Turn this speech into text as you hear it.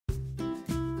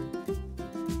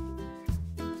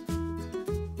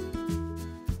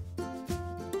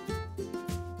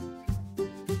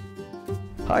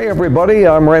Hi everybody,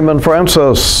 I'm Raymond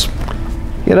Francis.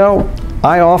 You know,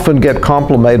 I often get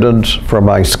complimented for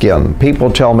my skin.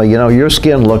 People tell me, your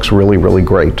skin looks really, really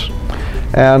great.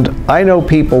 And I know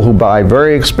people who buy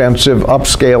very expensive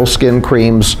upscale skin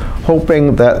creams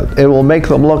hoping that it will make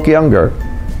them look younger.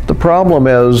 The problem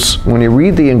is, when you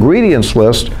read the ingredients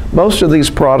list, most of these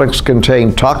products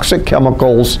contain toxic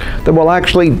chemicals that will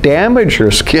actually damage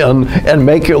your skin and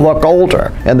make you look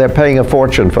older, and they're paying a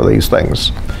fortune for these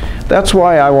things. That's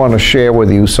why I want to share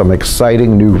with you some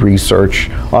exciting new research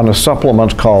on a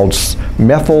supplement called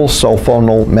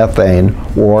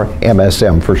methylsulfonylmethane, or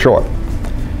MSM for short.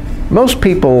 Most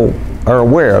people are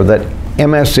aware that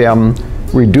MSM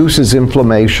reduces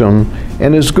inflammation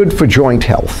and is good for joint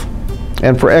health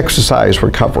and for exercise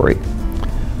recovery.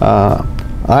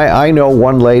 I know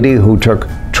one lady who took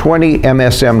 20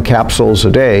 MSM capsules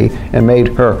a day and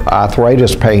made her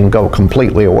arthritis pain go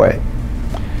completely away.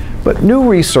 But new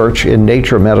research in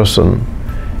Nature Medicine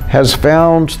has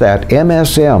found that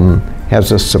MSM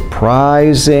has a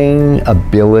surprising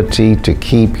ability to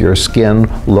keep your skin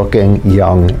looking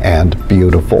young and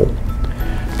beautiful.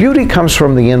 Beauty comes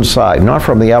from the inside, not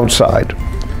from the outside.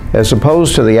 As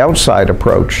opposed to the outside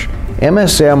approach,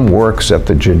 MSM works at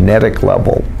the genetic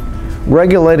level,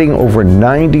 regulating over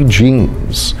 90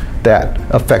 genes that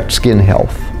affect skin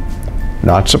health.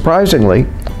 Not surprisingly,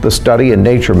 the study in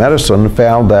Nature Medicine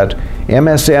found that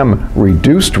MSM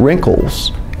reduced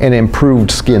wrinkles and improved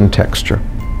skin texture.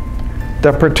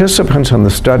 The participants in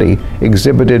the study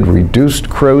exhibited reduced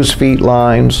crow's feet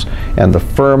lines, and the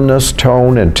firmness,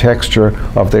 tone, and texture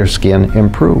of their skin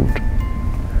improved.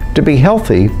 To be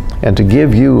healthy and to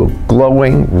give you a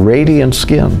glowing, radiant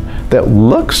skin that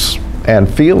looks and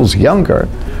feels younger,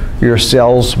 your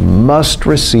cells must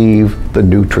receive the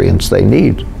nutrients they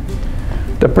need.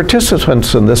 The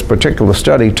participants in this particular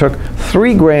study took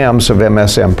 3 grams of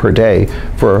MSM per day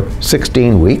for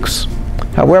 16 weeks.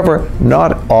 However,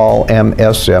 not all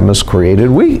MSM is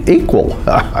created equal.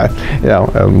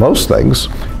 Most things.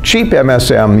 Cheap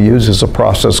MSM uses a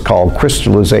process called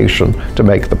crystallization to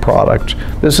make the product.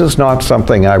 This is not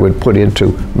something I would put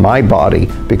into my body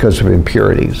because of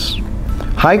impurities.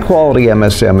 High-quality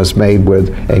MSM is made with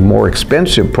a more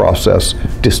expensive process,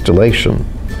 distillation.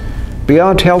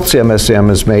 Beyond Health's MSM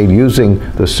is made using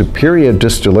the superior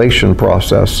distillation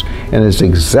process and is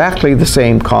exactly the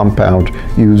same compound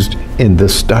used in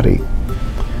this study.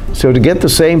 So to get the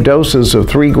same doses of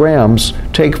 3 grams,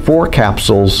 take 4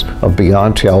 capsules of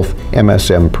Beyond Health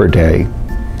MSM per day.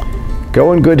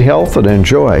 Go in good health and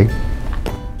enjoy.